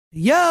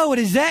Yo, it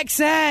is Zach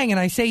Sang, and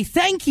I say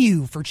thank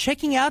you for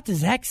checking out the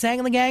Zach Sang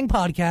and the Gang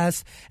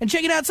podcast and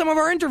checking out some of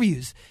our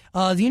interviews.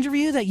 The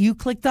interview that you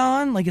clicked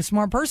on like a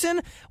smart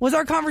person was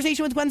our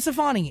conversation with Gwen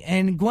Stefani,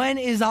 and Gwen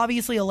is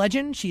obviously a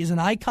legend. She is an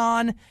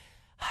icon.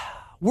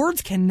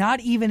 Words cannot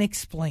even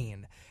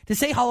explain. To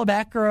say Holla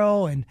Back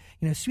Girl and,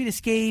 Sweet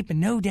Escape and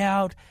No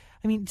Doubt,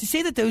 I mean, to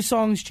say that those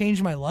songs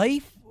changed my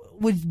life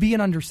would be an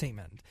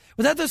understatement.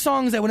 Without those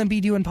songs, I wouldn't be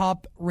doing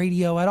pop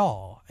radio at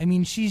all. I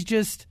mean, she's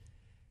just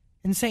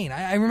insane.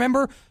 I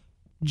remember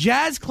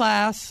jazz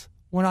class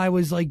when I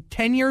was like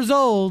 10 years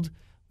old.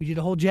 We did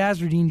a whole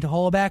jazz routine to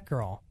Holla Back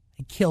Girl.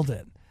 I killed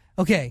it.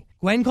 Okay,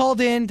 Gwen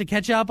called in to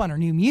catch up on her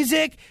new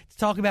music, to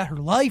talk about her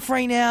life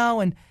right now,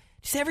 and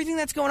just everything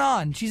that's going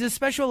on. She's a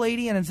special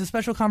lady, and it's a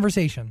special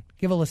conversation.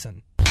 Give a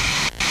listen.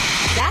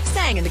 Zach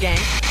Sang and the Gang.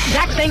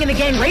 Zach Sang and the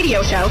Gang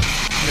radio show.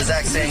 The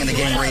Zach Sang and the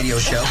Gang radio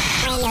show.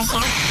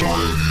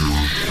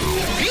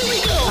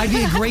 I'd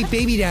be a great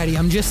baby daddy.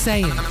 I'm just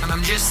saying.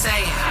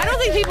 I don't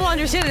think people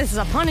understand this is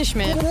a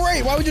punishment.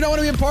 Great. Why would you not want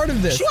to be a part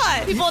of this?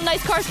 What? People in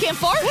nice cars can't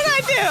fart? What'd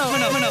I do?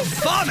 I'm gonna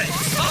vomit.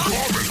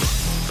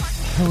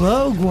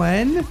 Hello,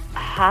 Gwen.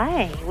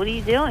 Hi. What are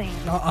you doing?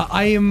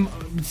 I am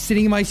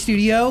sitting in my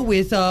studio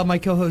with my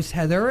co-host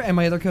Heather and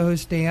my other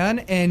co-host Dan.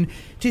 And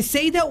to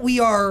say that we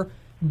are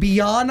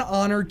beyond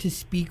honored to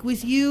speak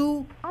with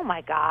you, oh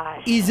my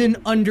gosh, is an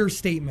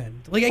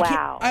understatement. Like,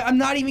 wow. I'm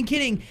not even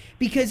kidding,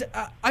 because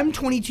I'm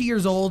 22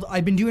 years old.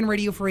 I've been doing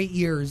radio for 8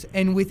 years,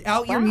 and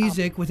without your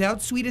music,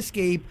 without Sweet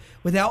Escape,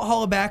 without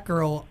Holla Back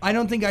Girl, I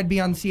don't think I'd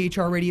be on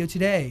CHR radio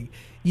today.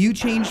 You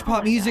changed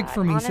pop music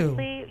for me,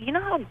 honestly, you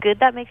know how good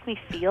that makes me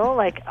feel?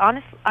 Like,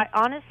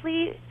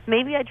 honestly,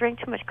 maybe I drink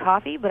too much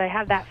coffee, but I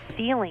have that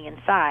feeling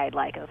inside,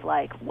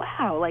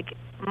 wow, like,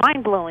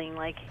 mind-blowing,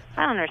 like,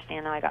 I don't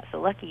understand how I got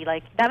so lucky.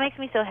 Like, that makes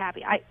me so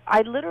happy.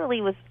 I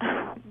literally was,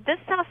 this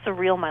is how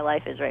surreal my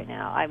life is right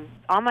now. I'm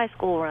on my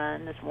school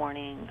run this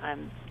morning.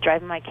 I'm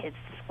driving my kids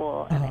to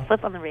school, and I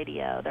flip on the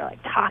radio. They're,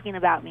 like, talking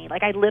about me.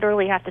 Like, I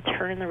literally have to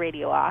turn the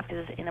radio off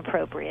because it's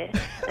inappropriate.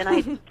 Then I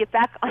get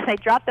back on, I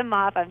drop them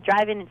off. I'm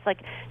driving. It's,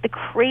 like, the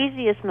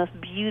craziest, most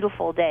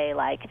beautiful day.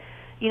 Like,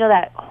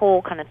 that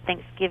whole kind of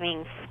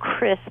Thanksgiving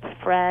crisp,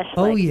 fresh,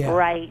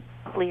 bright,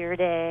 clear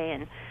day.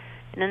 And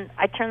then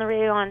I turn the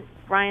radio on.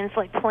 Ryan's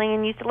like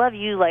playing "Used to Love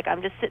You." Like,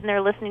 I'm just sitting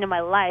there listening to my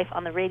life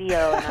on the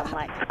radio, and I'm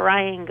like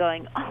crying,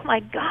 going, "Oh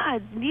my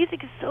God,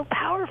 music is so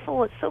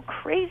powerful. It's so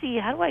crazy.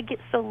 How do I get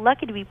so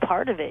lucky to be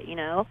part of it?"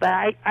 But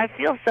I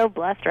feel so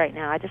blessed right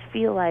now. I just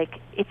feel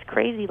like it's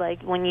crazy.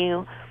 Like, when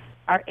you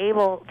are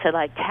able to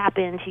like tap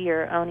into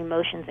your own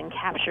emotions and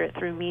capture it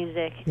through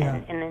music,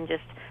 and then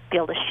just be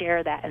able to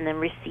share that and then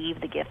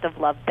receive the gift of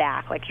love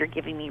back like you're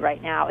giving me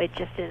right now. It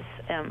just is,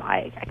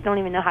 I don't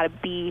even know how to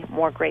be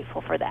more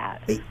grateful for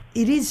that.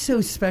 It is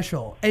so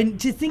special. And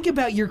to think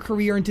about your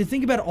career and to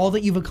think about all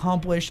that you've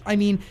accomplished, I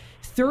mean,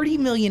 30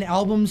 million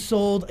albums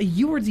sold.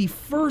 You were the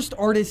first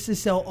artist to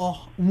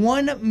sell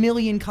 1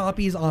 million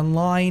copies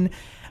online.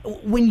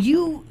 When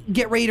you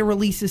get ready to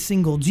release a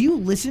single, do you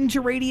listen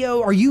to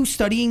radio? Are you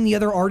studying the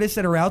other artists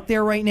that are out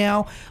there right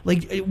now?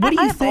 Like, what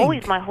do you think? I've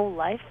always, my whole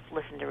life,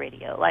 listened to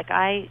radio. Like,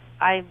 I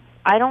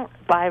don't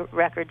buy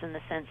records in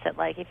the sense that,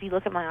 like, if you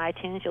look at my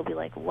iTunes, you'll be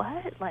like,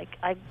 what? Like,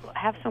 I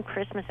have some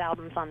Christmas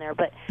albums on there,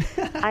 but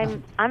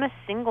I'm a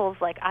singles,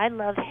 like, I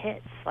love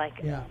hits, like,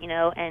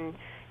 and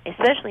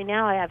especially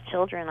now I have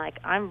children, like,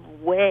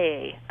 I'm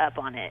way up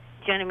on it.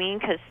 Do you know what I mean?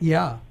 Because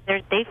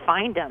they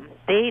find them.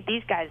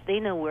 These guys, they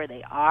know where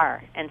they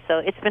are. And so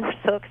it's been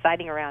so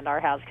exciting around our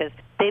house because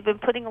they've been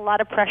putting a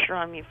lot of pressure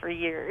on me for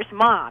years.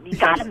 Mom, you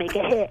got to make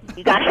a hit.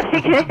 You got to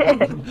make a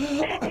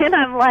hit. And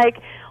I'm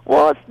like,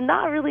 well, it's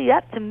not really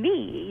up to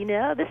me,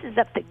 This is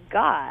up to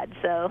God.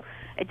 So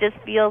it just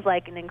feels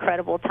like an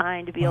incredible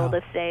time to be able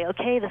to say,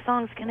 okay, the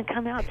song's going to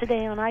come out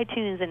today on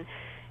iTunes, and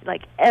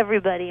like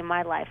everybody in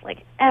my life,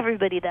 like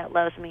everybody that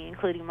loves me,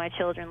 including my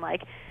children,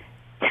 like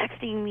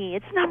texting me,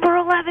 it's number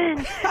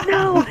 11.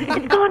 No,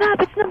 it's going up.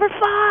 It's number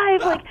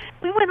 5. Like,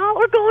 we're going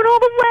all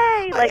the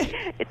way.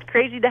 Like, it's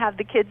crazy to have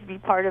the kids be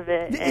part of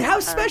it. And, how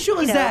special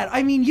is that?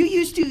 I mean, you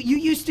used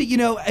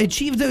to,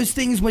 achieve those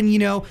things when,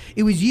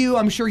 it was you,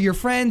 I'm sure your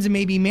friends and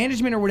maybe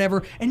management or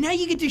whatever, and now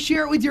you get to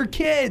share it with your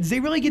kids.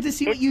 They really get to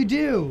see what you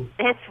do.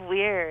 It's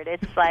weird.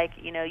 It's like,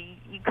 you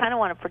kind of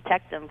want to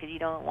protect them because you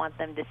don't want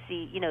them to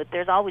see,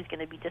 there's always going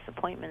to be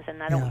disappointments,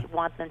 and I don't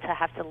want them to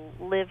have to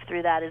live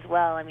through that as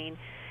well. I mean,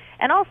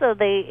 and also,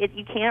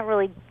 you can't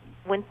really,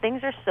 when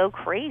things are so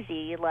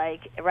crazy,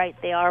 like,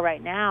 they are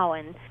right now,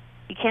 and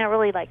you can't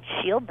really, like,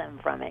 shield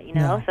them from it,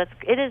 No. So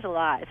it is a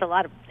lot. It's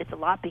a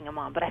lot being a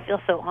mom, but I feel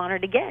so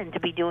honored, again, to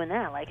be doing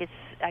that. Like,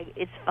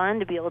 it's fun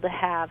to be able to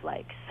have,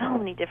 like, so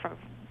many different,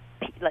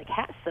 like,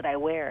 hats that I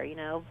wear, being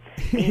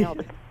able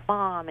to be a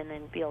mom and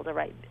then be able to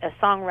write a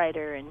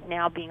songwriter, and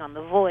now being on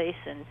The Voice,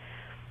 and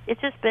it's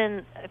just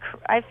been,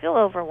 I feel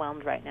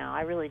overwhelmed right now.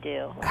 I really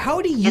do.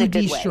 How do In you a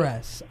good way.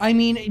 de-stress? I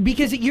mean,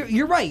 because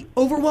you're right,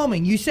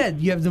 overwhelming. You said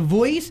you have The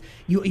Voice,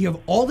 you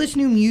have all this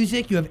new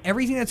music, you have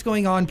everything that's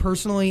going on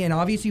personally and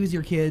obviously with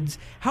your kids.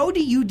 How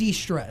do you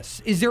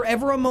de-stress? Is there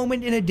ever a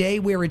moment in a day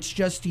where it's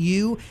just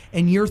you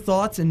and your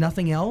thoughts and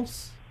nothing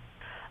else?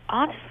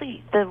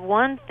 Honestly, the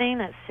one thing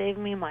that saved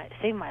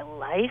my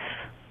life,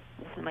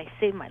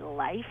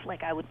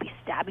 like I would be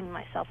stabbing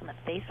myself in the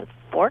face with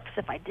forks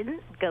if I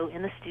didn't go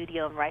in the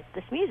studio and write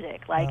this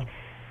music. Like,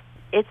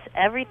 it's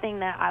everything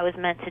that I was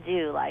meant to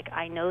do. Like,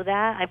 I know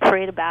that. I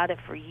prayed about it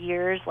for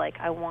years. Like,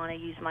 I want to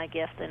use my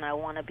gift and I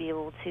want to be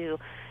able to,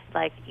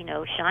 like, you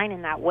know, shine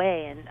in that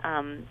way.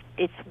 And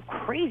it's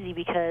crazy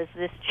because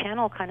this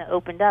channel kind of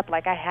opened up.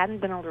 Like, I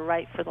hadn't been able to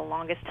write for the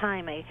longest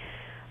time.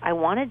 I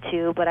wanted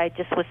to, but I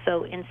just was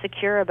so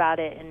insecure about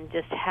it and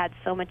just had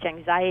so much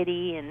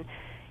anxiety. And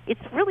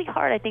it's really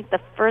hard, I think, the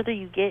further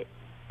you get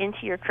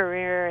into your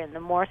career and the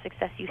more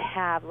success you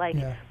have. Like,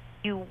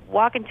 you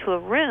walk into a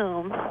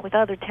room with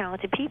other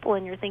talented people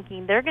and you're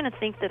thinking, they're going to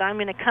think that I'm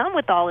going to come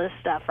with all this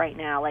stuff right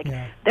now. Like,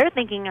 they're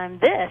thinking I'm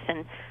this,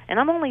 and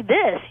I'm only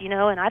this, you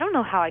know, and I don't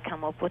know how I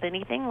come up with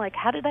anything. Like,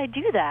 how did I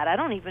do that? I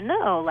don't even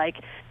know. Like,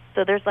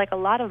 so there's, like, a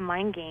lot of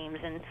mind games,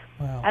 and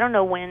I don't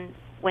know,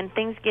 when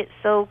things get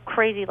so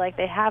crazy like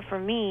they have for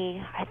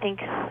me, I think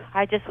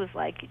I just was,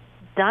 like,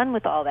 done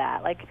with all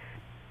that. Like,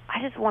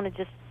 I just want to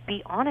just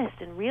be honest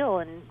and real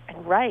and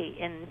right.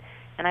 And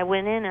I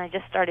went in and I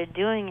just started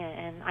doing it,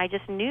 and I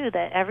just knew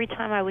that every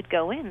time I would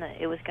go in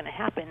that it was going to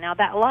happen. Now,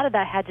 that a lot of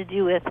that had to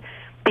do with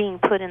being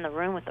put in the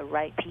room with the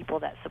right people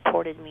that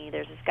supported me.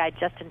 There's this guy,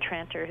 Justin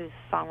Tranter, who's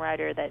a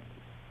songwriter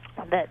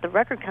that the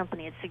record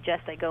company had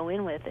suggested I go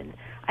in with, and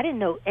I didn't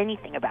know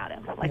anything about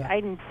him. Like, I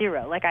didn't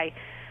zero. Like, I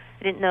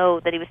didn't know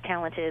that he was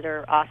talented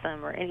or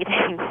awesome or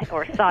anything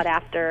or sought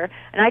after.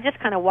 And I just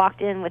kind of walked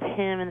in with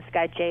him and this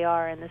guy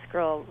JR and this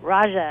girl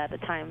Raja at the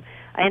time.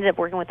 I ended up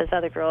working with this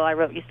other girl. I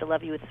wrote "Used to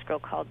Love You" with this girl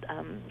called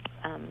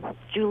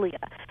Julia.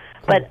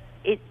 But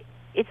it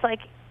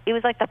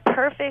was like the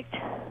perfect,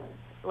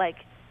 like,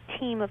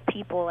 team of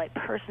people, like,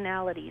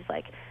 personalities,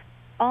 like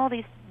all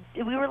these.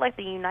 We were like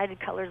the United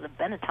Colors of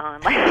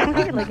Benetton, like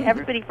we were like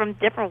everybody from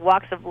different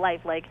walks of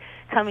life, like,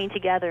 coming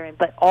together,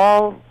 but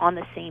all on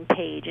the same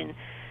page. And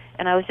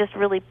I was just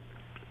really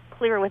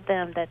clear with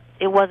them that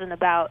it wasn't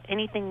about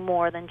anything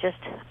more than just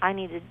I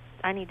needed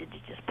to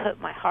just pour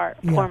my heart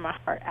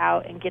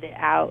out and get it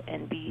out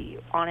and be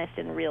honest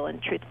and real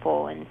and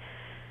truthful. And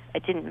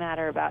it didn't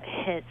matter about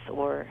hits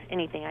or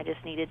anything. I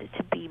just needed it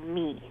to be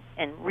me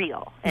and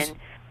real and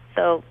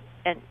so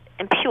and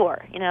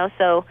pure, you know.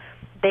 So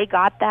they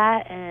got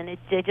that, and it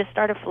just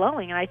started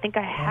flowing. And I think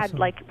I had,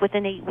 like,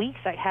 within 8 weeks,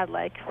 I had,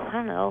 like, I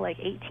don't know, like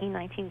 18,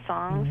 19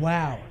 songs.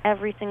 Wow.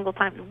 Every single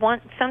time.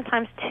 One,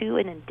 sometimes 2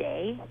 in a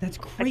day. That's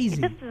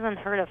crazy. Like, this is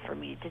unheard of for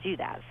me to do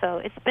that. So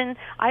it's been,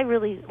 I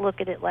really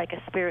look at it like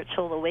a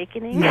spiritual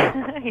awakening,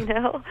 you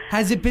know?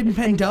 Has it been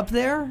pent up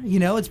there? You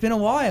know, it's been a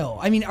while.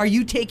 I mean, are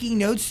you taking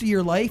notes to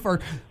your life,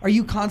 or are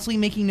you constantly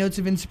making notes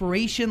of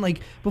inspiration?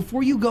 Like,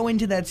 before you go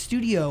into that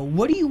studio,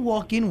 what do you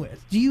walk in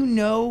with? Do you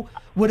know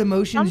what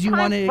emotions you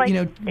want to, like, you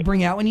know,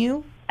 bring out in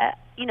you?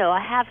 You know,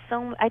 I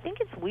think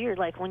it's weird,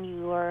 like, when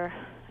you are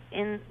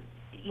in,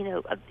 you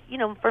know,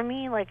 for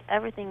me, like,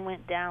 everything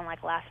went down,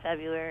 like, last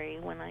February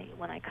when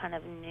I kind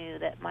of knew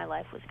that my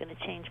life was going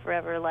to change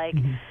forever. Like,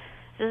 this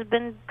has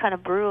been kind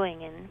of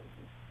brewing, and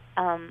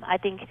I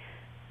think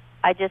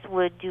I just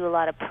would do a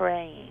lot of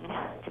praying,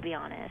 to be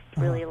honest,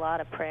 really a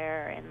lot of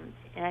prayer.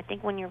 And I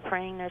think when you're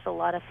praying, there's a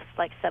lot of,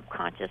 like,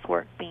 subconscious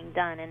work being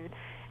done, and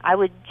I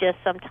would just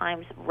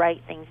sometimes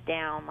write things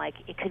down. Like,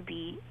 it could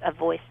be a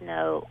voice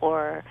note,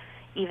 or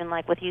even,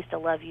 like, with "Used to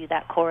Love You,"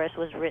 that chorus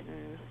was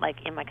written, like,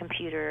 in my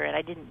computer, and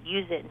I didn't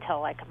use it until,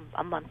 like,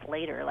 a month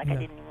later. Like, I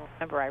didn't even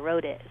remember I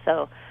wrote it.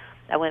 So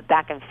I went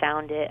back and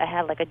found it. I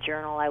had, like, a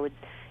journal.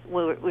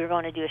 We were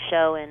going to do a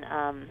show in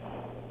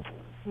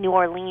New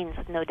Orleans,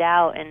 No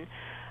Doubt, and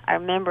I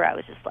remember I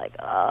was just like,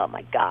 oh,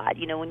 my God,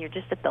 you know, when you're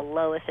just at the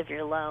lowest of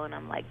your low, and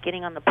I'm, like,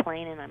 getting on the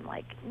plane, and I'm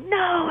like,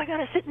 no, I got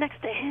to sit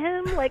next to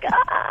him, like,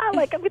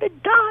 like, I'm going to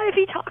die if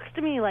he talks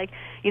to me. Like,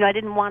 you know, I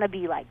didn't want to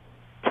be, like,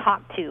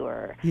 talked to,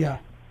 or, you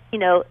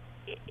know,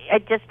 I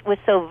just was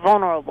so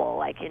vulnerable,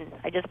 like, and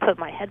I just put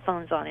my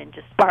headphones on and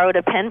just borrowed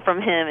a pen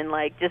from him and,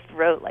 like, just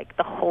wrote, like,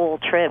 the whole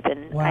trip.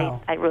 And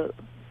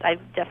I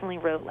definitely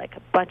wrote, like,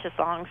 a bunch of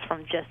songs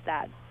from just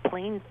that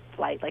plane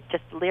flight, like,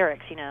 just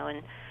lyrics, you know,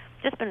 and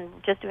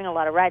just doing a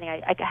lot of writing.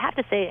 I have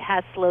to say it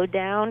has slowed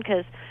down,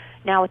 because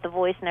now with The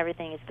Voice and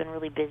everything, it's been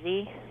really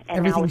busy,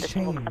 and now with the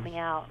single coming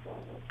out.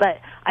 But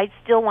I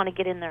still want to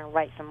get in there and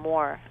write some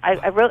more. I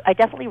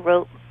definitely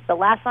wrote, the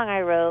last song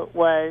I wrote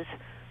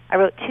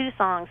 2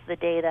 songs the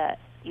day that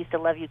 "Used to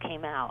Love You"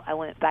 came out. I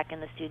went back in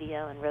the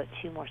studio and wrote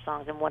 2 more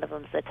songs, and one of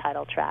them's the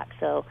title track.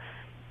 So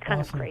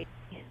kind of great.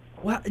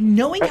 Well,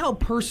 knowing how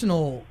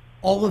personal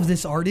all of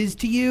this art is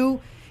to you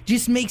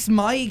just makes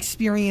my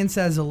experience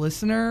as a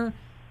listener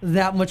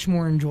that much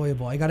more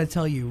enjoyable. I got to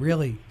tell you,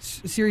 really,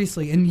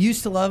 seriously. And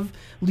used to love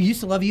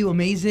you,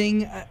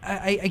 amazing.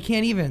 I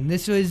can't even.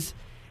 This was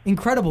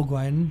incredible,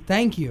 Gwen.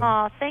 Thank you.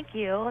 Oh, thank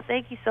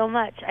you so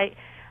much.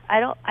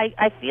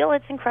 I feel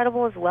it's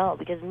incredible as well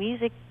because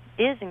music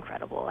is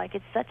incredible. Like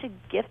it's such a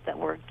gift that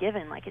we're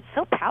given. Like it's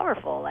so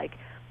powerful. Like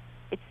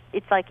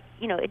it's like,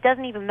 you know, it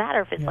doesn't even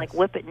matter if it's like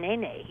Whip It Nay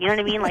Nay. You know what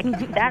I mean?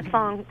 Like that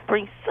song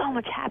brings so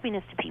much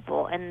happiness to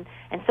people, and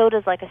so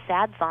does like a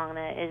sad song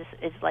that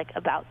is like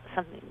about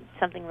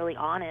something really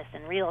honest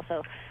and real,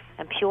 so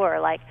and pure.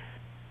 Like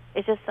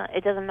it's just,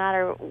 it doesn't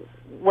matter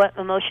what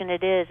emotion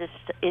it is.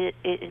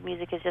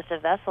 Music is just a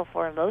vessel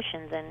for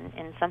emotions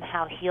and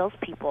somehow heals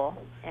people.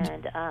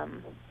 And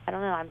I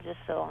don't know. I'm just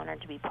so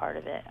honored to be part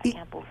of it. I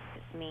can't believe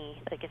it's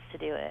me that gets to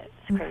do it.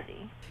 It's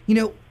crazy. You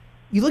know,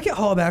 you look at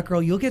Hollaback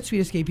Girl, you look at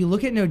Sweet Escape, you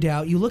look at No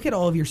Doubt, you look at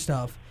all of your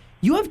stuff.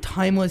 You have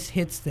timeless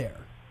hits there.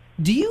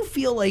 Do you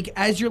feel like,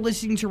 as you're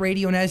listening to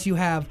radio and as you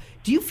have,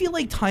 do you feel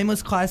like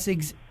timeless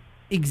classics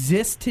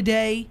exist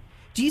today?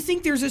 Do you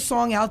think there's a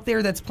song out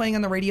there that's playing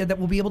on the radio that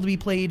will be able to be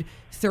played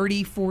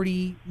 30,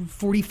 40,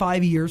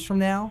 45 years from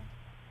now?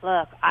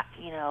 Look,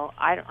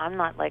 I'm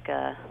not like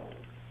an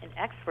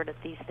expert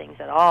at these things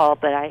at all,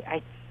 but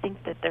I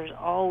think that there's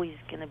always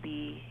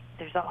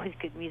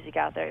good music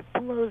out there. It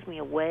blows me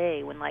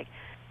away when like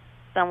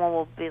someone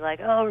will be like,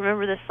 "Oh,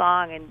 remember this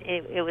song?" and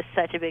it was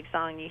such a big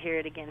song. You hear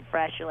it again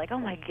fresh. You're like, "Oh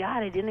my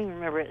God, I didn't even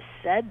remember it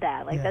said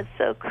that." Like that's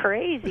so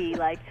crazy.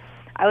 Like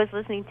I was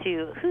listening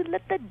to "Who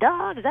Let the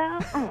Dogs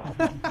Out"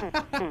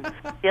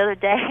 the other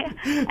day,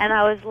 and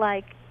I was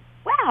like,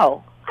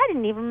 "Wow, I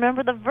didn't even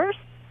remember the verse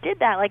did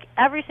that." Like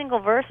every single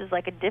verse is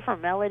like a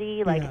different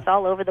melody. Like it's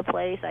all over the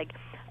place. Like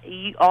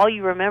all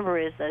you remember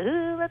is the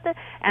 "Who Let the,"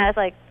 and I was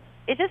like,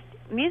 it just,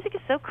 music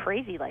is so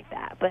crazy like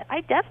that. But I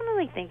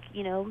definitely think,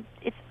 you know,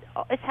 it's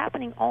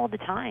happening all the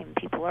time.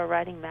 People are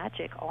writing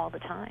magic all the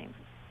time.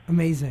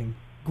 Amazing.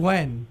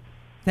 Gwen,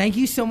 thank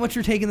you so much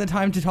for taking the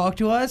time to talk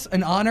to us.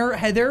 An honor.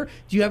 Heather,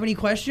 do you have any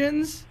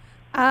questions?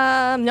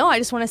 No, I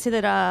just want to say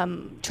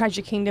that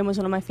Tragic Kingdom was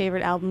one of my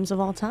favorite albums of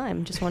all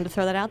time. Just wanted to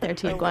throw that out there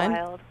to you, Gwen.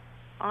 Wild.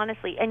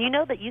 Honestly. And you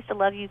know that Used to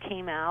Love You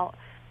came out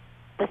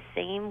the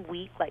same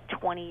week, like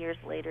 20 years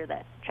later,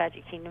 that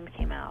Tragic Kingdom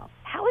came out.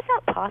 How is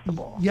that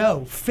possible?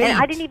 Yo, fate.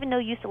 And I didn't even know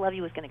Used to Love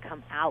You was going to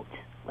come out.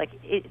 Like,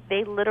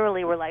 they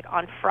literally were like,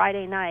 on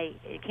Friday night,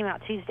 it came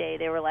out Tuesday,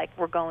 they were like,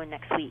 we're going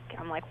next week.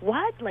 I'm like,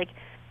 what?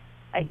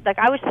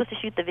 I was supposed to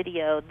shoot the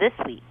video this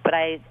week, but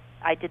I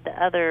did the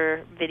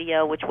other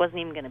video, which wasn't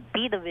even going to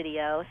be the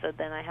video, so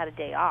then I had a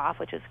day off,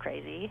 which was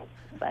crazy.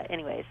 But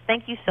anyways,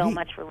 thank you so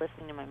much for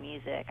listening to my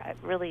music.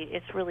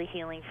 It's really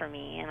healing for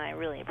me, and I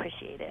really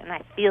appreciate it. And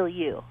I feel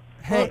you.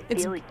 Hey, I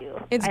feel you.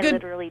 It's I good.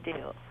 Literally do.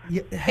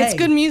 Yeah, hey. It's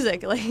good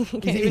music. Like, you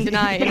can't even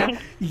deny it. You know?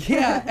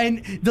 Yeah,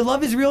 and the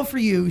love is real for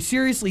you.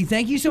 Seriously,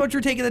 thank you so much for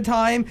taking the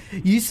time.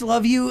 Used to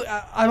Love You.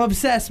 I'm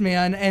obsessed,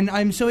 man, and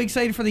I'm so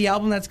excited for the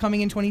album that's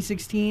coming in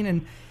 2016.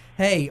 And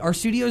hey, our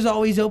studio's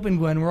always open,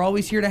 Gwen. We're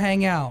always here to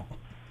hang out.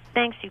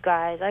 Thanks, you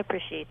guys. I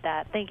appreciate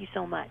that. Thank you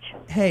so much.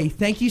 Hey,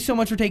 thank you so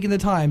much for taking the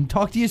time.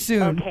 Talk to you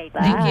soon. Okay,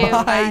 bye. Thank you.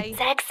 Bye.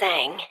 Zach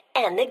Sang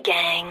and the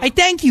gang. I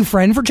thank you,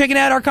 friend, for checking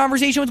out our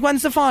conversation with Gwen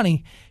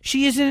Stefani.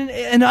 She is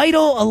an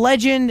idol, a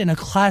legend, and a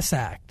class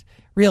act.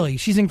 Really,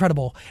 she's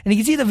incredible. And you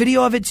can see the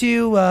video of it,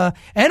 too,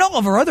 and all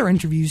of our other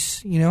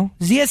interviews, you know,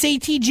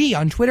 ZSATG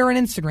on Twitter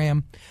and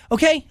Instagram.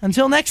 Okay,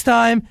 until next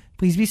time,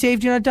 please be safe,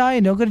 do not die,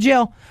 and don't go to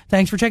jail.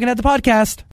 Thanks for checking out the podcast.